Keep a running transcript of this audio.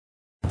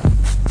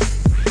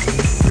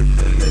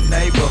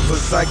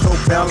psycho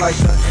bound like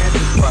the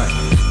Antichrist.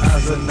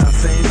 Eyes are not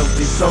seen of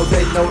me, so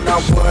they know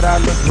not what I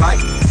look like.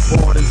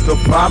 Born as the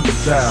problem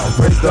child,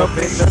 raised up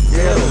in the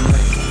ghetto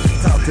lane.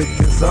 Toxic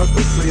and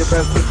sucker, so you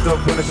best look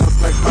up when it comes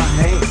like my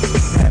hand.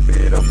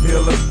 Happy to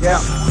feel a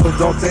gap, so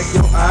don't take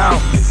your eye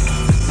off me.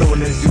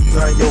 Soon as you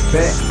turn your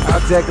back,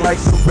 I'll jack like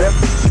some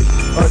refugee.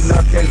 A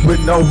nutcase with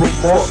no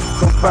remorse,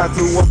 confined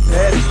to a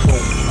petty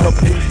form. A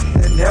piece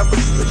that never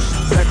sleeps,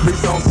 that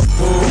creeps on the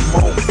full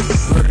moon.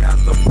 Blurring out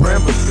the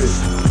premises,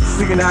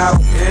 singing out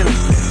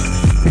innocence.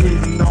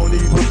 Beating on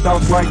evil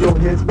thoughts while your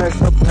head smacks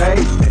the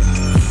pavement.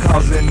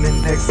 Causing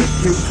an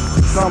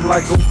execution, some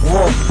like a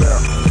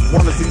warfare.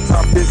 Wanna see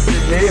top bitch in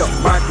hell,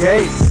 my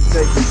gaze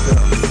take it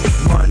there.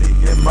 Money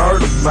and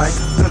murder, man,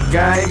 the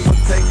game will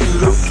take it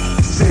loose.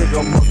 Shit,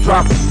 I'ma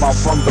drop them off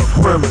from the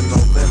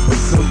criminal in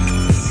pursuit.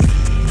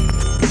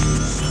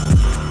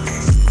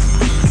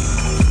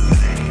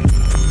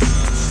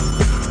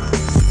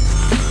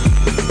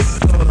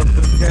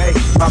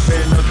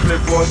 Poppin' a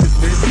clip for this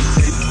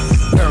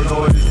bitch.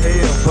 Paranoid as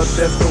hell, but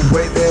that's the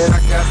way that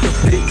I got to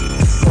be.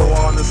 Go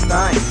on the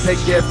stein, take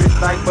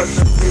everything but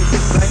the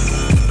pieces ain't.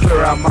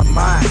 Clear out my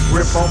mind,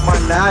 grip on my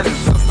nine and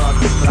just start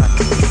to fly.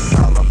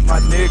 All of my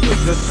niggas,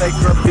 just take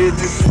her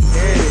business and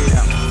head it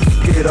out.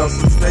 Get us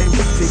some stables,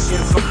 kick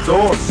in some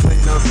doors, clean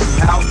up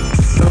some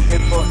houses.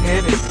 Looking for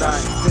anything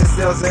that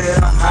sells at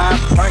a high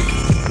price.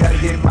 Gotta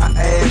get my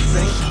ass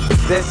in,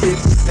 that shit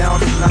be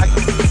sounding like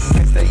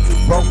can't stay too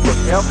broke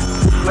forever.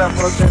 Too clever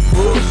for that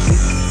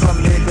bullshit. Some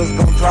niggas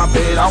gon' drop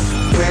it off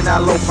when I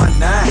load my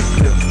 9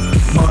 clip.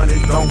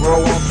 Money don't grow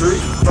on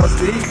trees, but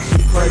see,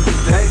 crazy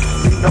day.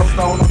 See no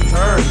stone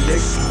unturned, nigga.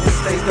 It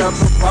stays up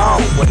the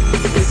far away.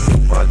 It's too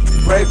much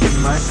gravy,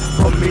 man,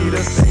 for me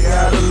to stay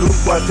out of loop.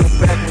 Watch your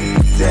back when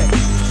you jack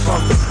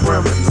from the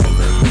criminal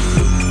in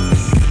pursuit.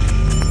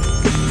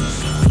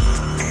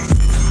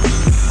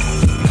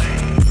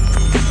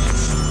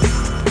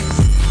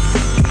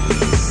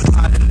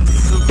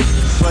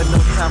 But no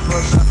time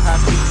for some high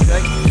speed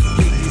shake.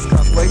 Keep these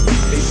cars wait for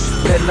me.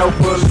 Let no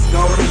bullets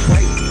go to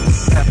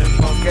waste. Having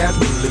fun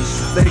casually.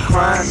 They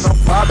crying no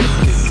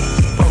poverty.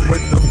 But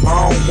with the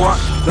wrong one,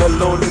 the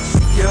lunatic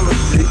killer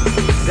G.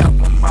 Down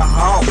from my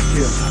home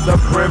here, the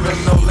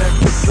criminal in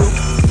pursuit.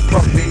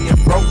 From being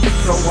broke,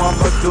 so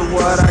I'ma do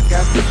what I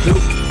got to do.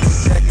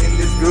 Checking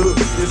this good,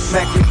 just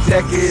smack your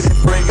jacket and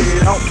bring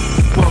it on.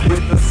 Fuck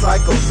with the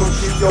psycho, so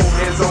keep your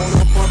hands on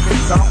the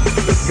fucking zone.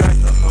 The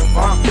gangster of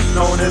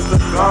known as the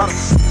God,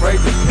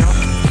 crazy pimp.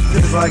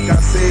 Just like I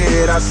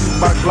said, I shoot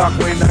my Glock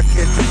when I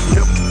catch a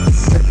flip.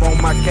 Step on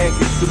my can't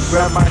get to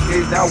grab my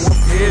head, now I'm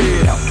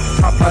headed out.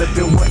 Top out of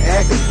it with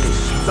agony,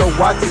 so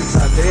watch as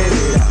I let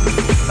it out.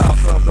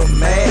 Thoughts of the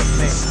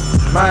madman,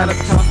 mind a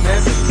tough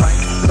message, man.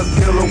 The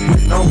killer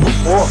with no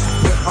remorse,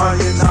 with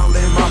onion all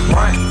in my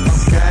brain. I'm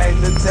game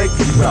to take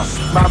you out,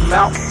 my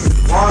mouth is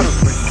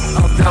watering.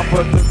 I'm down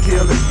for the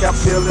killing, got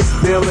feeling,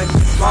 spilling,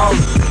 smaller.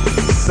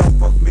 Don't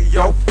fuck me,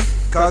 yo.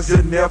 Cause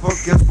you never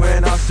guess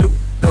when I shoot.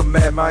 The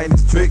mad mind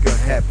is trigger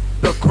happy.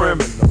 The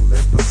criminal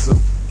is the